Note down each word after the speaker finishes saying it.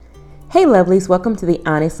Hey lovelies, welcome to the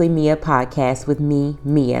Honestly Mia podcast with me,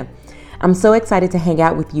 Mia. I'm so excited to hang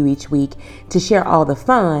out with you each week to share all the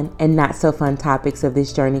fun and not so fun topics of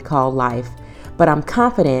this journey called life. But I'm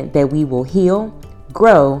confident that we will heal,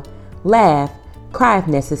 grow, laugh, cry if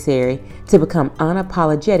necessary to become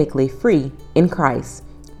unapologetically free in Christ.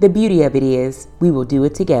 The beauty of it is we will do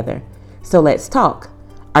it together. So let's talk.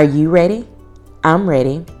 Are you ready? I'm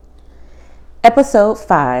ready. Episode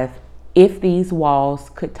 5, If These Walls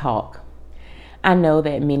Could Talk. I know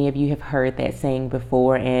that many of you have heard that saying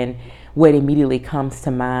before, and what immediately comes to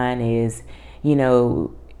mind is,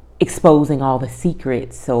 exposing all the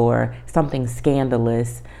secrets or something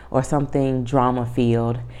scandalous or something drama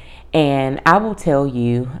filled. And I will tell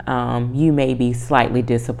you, you may be slightly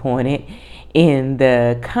disappointed in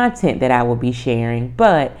the content that I will be sharing,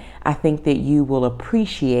 but I think that you will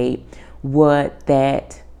appreciate what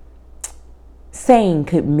that saying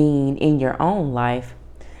could mean in your own life.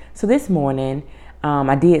 So this morning,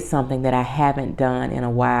 I did something that I haven't done in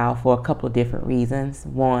a while for a couple of different reasons,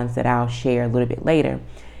 ones that I'll share a little bit later.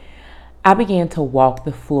 I began to walk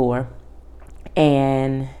the floor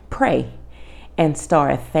and pray and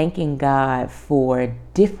start thanking God for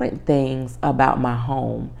different things about my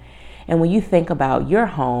home. And when you think about your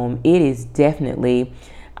home, it is definitely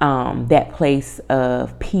that place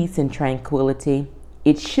of peace and tranquility.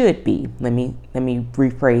 It should be. Let me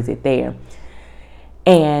rephrase it there.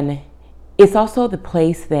 And it's also the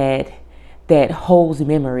place that holds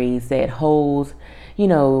memories, that holds,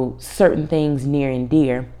 certain things near and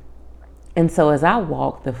dear. And so as I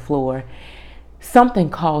walk the floor, something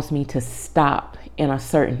caused me to stop in a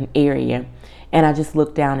certain area. And I just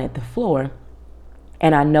looked down at the floor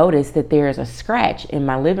and I noticed that there is a scratch in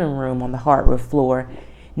my living room on the hardwood floor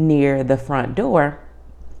near the front door.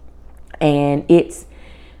 And it's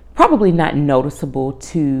probably not noticeable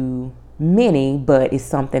to many, but it's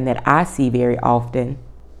something that I see very often.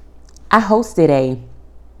 I hosted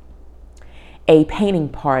a painting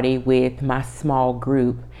party with my small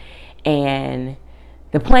group, and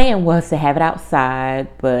the plan was to have it outside,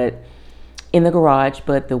 but in the garage,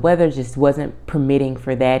 but the weather just wasn't permitting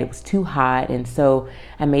for that. It was too hot, and so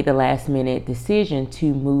I made the last minute decision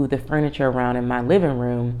to move the furniture around in my living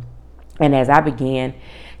room. And as I began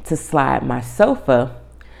to slide my sofa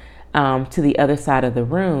to the other side of the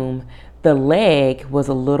room, the leg was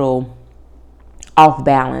a little off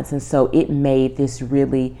balance, and so it made this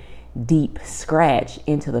really deep scratch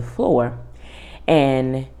into the floor.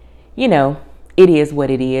 And it is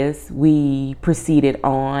what it is. We proceeded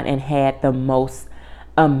on and had the most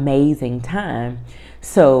amazing time.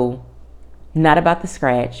 So not about the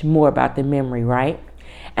scratch, more about the memory, right?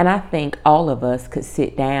 And I think all of us could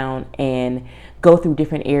sit down and go through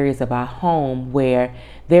different areas of our home where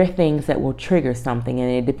there are things that will trigger something, and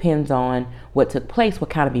it depends on what took place, what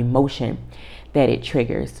kind of emotion that it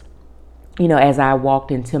triggers. As I walked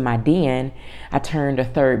into my den, I turned a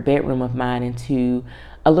third bedroom of mine into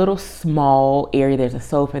a little small area. There's a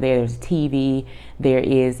sofa there, there's a TV, there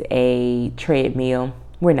is a treadmill.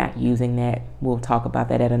 We're not using that. We'll talk about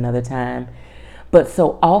that at another time. But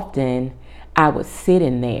so often I would sit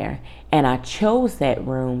in there, and I chose that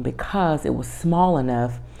room because it was small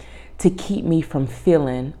enough to keep me from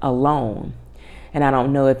feeling alone. And I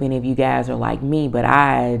don't know if any of you guys are like me, but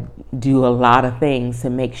I do a lot of things to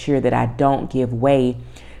make sure that I don't give way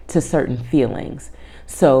to certain feelings.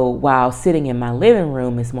 So while sitting in my living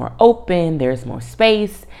room is more open, there's more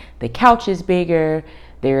space, the couch is bigger,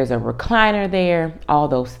 there's a recliner there, all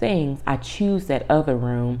those things, I choose that other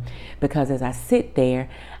room because as I sit there,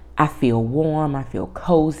 I feel warm, I feel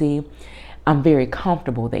cozy, I'm very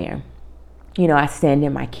comfortable there. I stand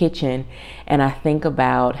in my kitchen and I think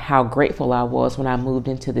about how grateful I was when I moved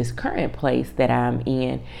into this current place that I'm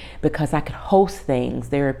in because I could host things.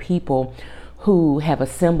 There are people who have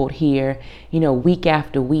assembled here, week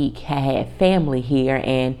after week, had family here,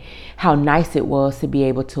 and how nice it was to be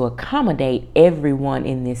able to accommodate everyone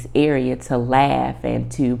in this area to laugh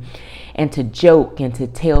and to joke and to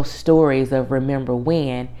tell stories of remember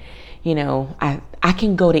when. I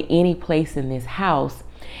can go to any place in this house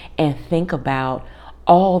and think about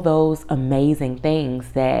all those amazing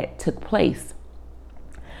things that took place.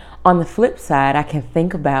 On the flip side, I can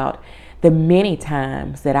think about the many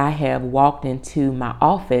times that I have walked into my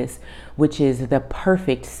office, which is the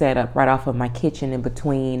perfect setup right off of my kitchen in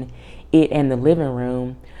between it and the living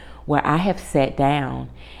room, where I have sat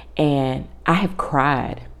down and I have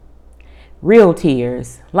cried. Real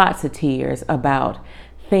tears, lots of tears about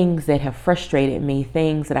things that have frustrated me,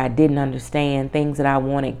 things that I didn't understand, things that I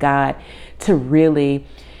wanted God to really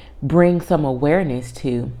bring some awareness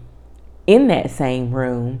to. In that same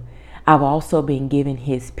room, I've also been given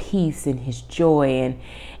his peace and his joy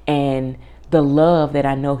and the love that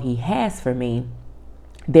I know he has for me.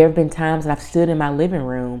 There have been times that I've stood in my living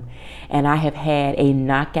room and I have had a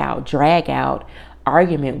knockout, drag out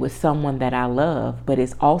argument with someone that I love, but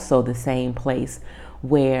it's also the same place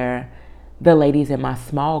where the ladies in my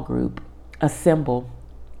small group assemble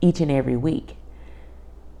each and every week.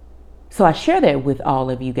 So I share that with all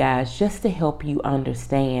of you guys just to help you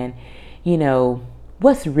understand,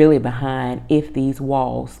 what's really behind if these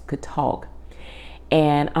walls could talk.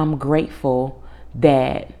 And I'm grateful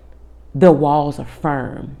that the walls are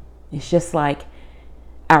firm. It's just like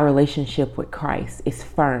our relationship with Christ is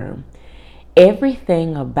firm.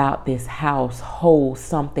 Everything about this house holds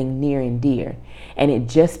something near and dear. And it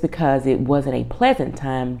just because it wasn't a pleasant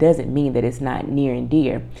time doesn't mean that it's not near and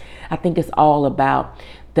dear. I think it's all about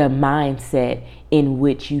the mindset in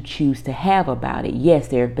which you choose to have about it. Yes,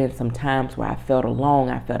 there have been some times where I felt alone,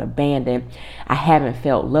 I felt abandoned, I haven't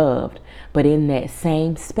felt loved. But in that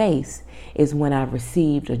same space is when I've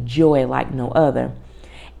received a joy like no other.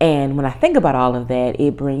 And when I think about all of that,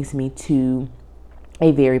 it brings me to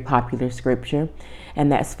a very popular scripture,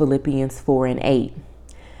 and that's Philippians 4:8.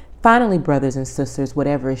 Finally, brothers and sisters,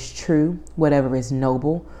 whatever is true, whatever is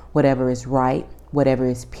noble, whatever is right, whatever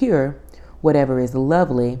is pure, whatever is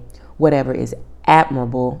lovely, whatever is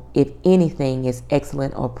admirable, if anything is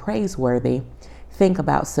excellent or praiseworthy, think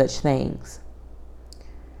about such things.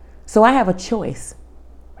 So I have a choice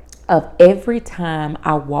of every time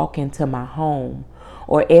I walk into my home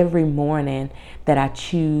or every morning that I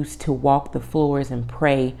choose to walk the floors and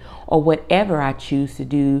pray or whatever I choose to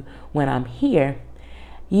do when I'm here.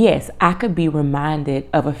 Yes, I could be reminded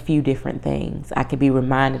of a few different things. I could be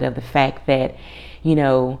reminded of the fact that,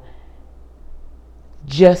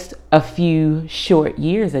 just a few short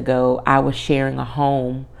years ago, I was sharing a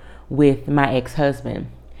home with my ex-husband.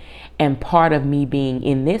 And part of me being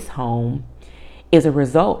in this home is a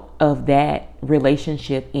result of that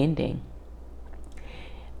relationship ending.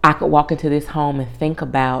 I could walk into this home and think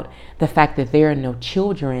about the fact that there are no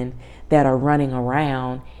children that are running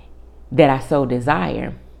around that I so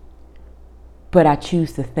desire. But I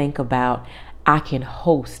choose to think about I can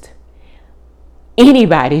host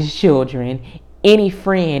anybody's children, any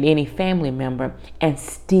friend, any family member, and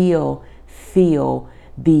still feel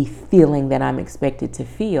the feeling that I'm expected to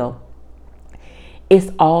feel. It's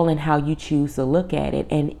all in how you choose to look at it.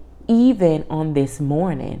 And even on this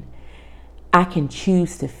morning, I can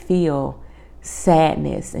choose to feel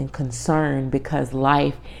sadness and concern because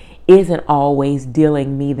life isn't always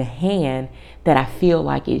dealing me the hand that I feel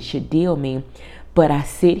like it should deal me. But I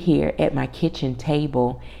sit here at my kitchen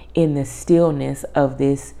table in the stillness of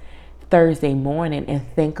this Thursday morning and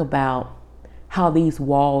think about how these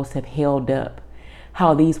walls have held up,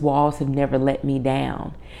 how these walls have never let me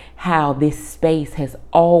down, how this space has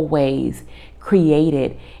always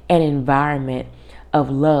created an environment of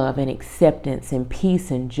love and acceptance and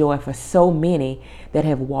peace and joy for so many that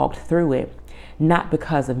have walked through it, not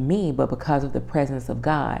because of me, but because of the presence of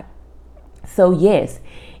God. So yes,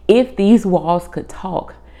 if these walls could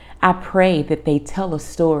talk, I pray that they tell a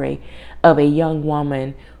story of a young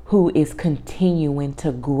woman who is continuing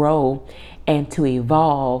to grow and to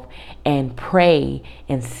evolve and pray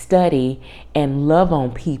and study and love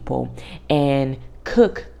on people and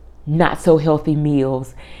cook not so healthy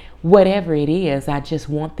meals. Whatever it is, I just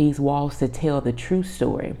want these walls to tell the true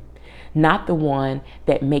story. Not the one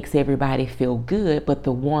that makes everybody feel good, but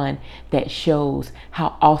the one that shows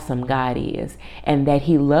how awesome God is and that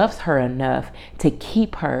He loves her enough to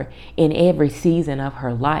keep her in every season of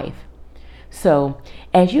her life. So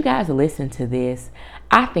as you guys listen to this,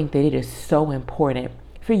 I think that it is so important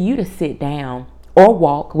for you to sit down or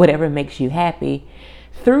walk, whatever makes you happy,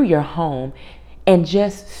 through your home and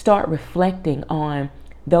just start reflecting on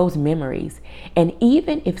those memories. And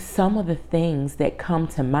even if some of the things that come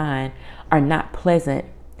to mind are not pleasant,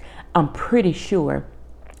 I'm pretty sure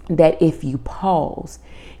that if you pause,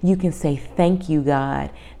 you can say, thank you,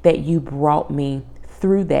 God, that you brought me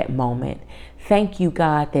through that moment. Thank you,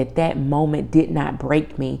 God, that that moment did not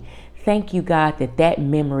break me. Thank you, God, that that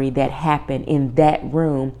memory that happened in that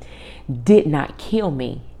room did not kill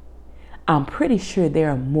me. I'm pretty sure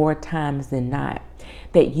there are more times than not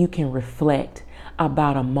that you can reflect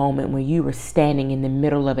about a moment when you were standing in the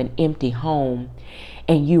middle of an empty home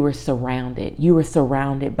and you were surrounded. You were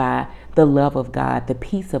surrounded by the love of God, the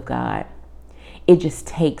peace of God. It just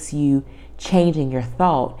takes you changing your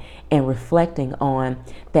thought and reflecting on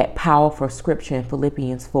that powerful scripture in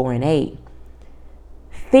Philippians 4:8.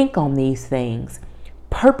 Think on these things.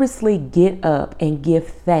 Purposely get up and give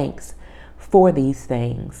thanks for these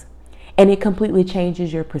things. And it completely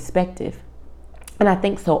changes your perspective. And I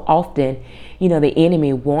think so often, the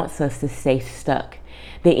enemy wants us to stay stuck.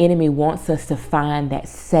 The enemy wants us to find that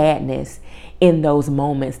sadness in those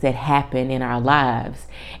moments that happen in our lives,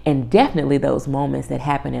 and definitely those moments that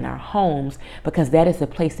happen in our homes, because that is the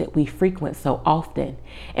place that we frequent so often.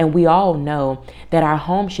 And we all know that our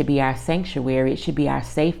home should be our sanctuary. It should be our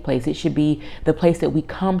safe place. It should be the place that we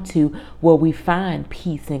come to where we find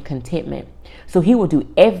peace and contentment. So he will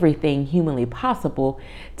do everything humanly possible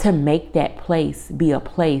to make that place be a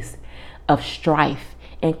place of strife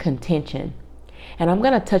and contention. And I'm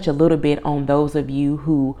going to touch a little bit on those of you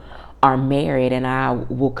who are married, and I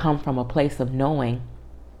will come from a place of knowing.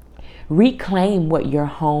 Reclaim what your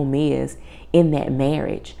home is in that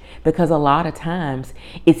marriage, because a lot of times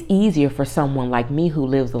it's easier for someone like me who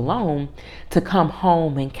lives alone to come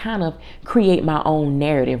home and kind of create my own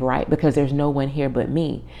narrative, right? Because there's no one here but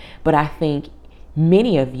me. But I think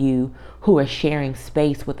many of you who are sharing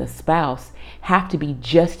space with a spouse have to be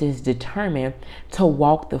just as determined to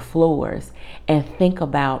walk the floors and think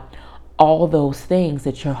about all those things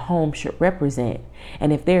that your home should represent.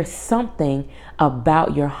 And if there's something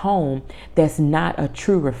about your home that's not a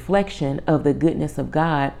true reflection of the goodness of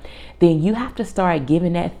God, then you have to start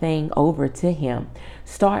giving that thing over to Him.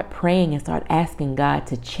 Start praying and start asking God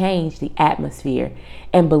to change the atmosphere,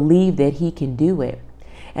 and believe that He can do it.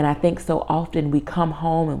 And I think so often we come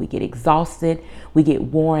home and we get exhausted, we get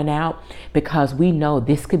worn out, because we know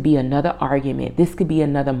this could be another argument. This could be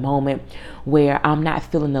another moment where I'm not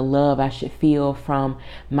feeling the love I should feel from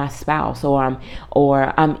my spouse,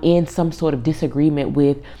 or I'm in some sort of disagreement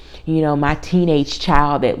with, my teenage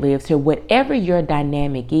child that lives here. Whatever your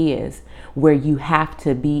dynamic is, where you have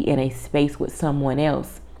to be in a space with someone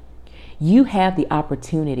else, you have the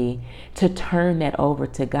opportunity to turn that over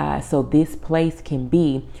to God, so this place can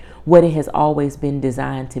be what it has always been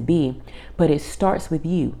designed to be. But it starts with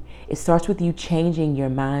you. It starts with you changing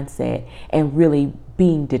your mindset and really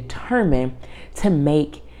being determined to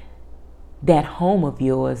make that home of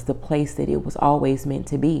yours the place that it was always meant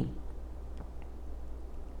to be.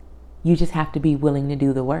 You just have to be willing to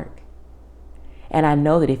do the work. And I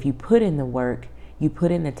know that if you put in the work, you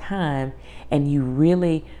put in the time, and you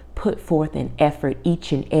really put forth an effort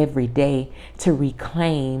each and every day to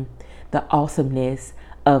reclaim the awesomeness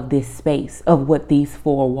of this space, of what these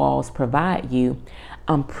four walls provide you,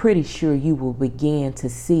 I'm pretty sure you will begin to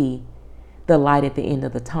see the light at the end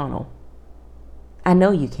of the tunnel. I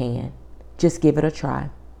know you can. Just give it a try.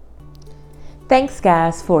 Thanks,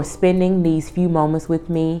 guys, for spending these few moments with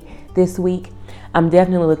me this week. I'm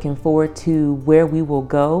definitely looking forward to where we will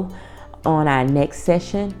go on our next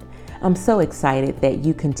session. I'm so excited that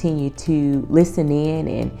you continue to listen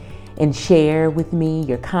in and share with me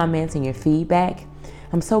your comments and your feedback.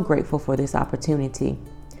 I'm so grateful for this opportunity.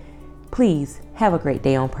 Please have a great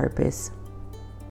day on purpose.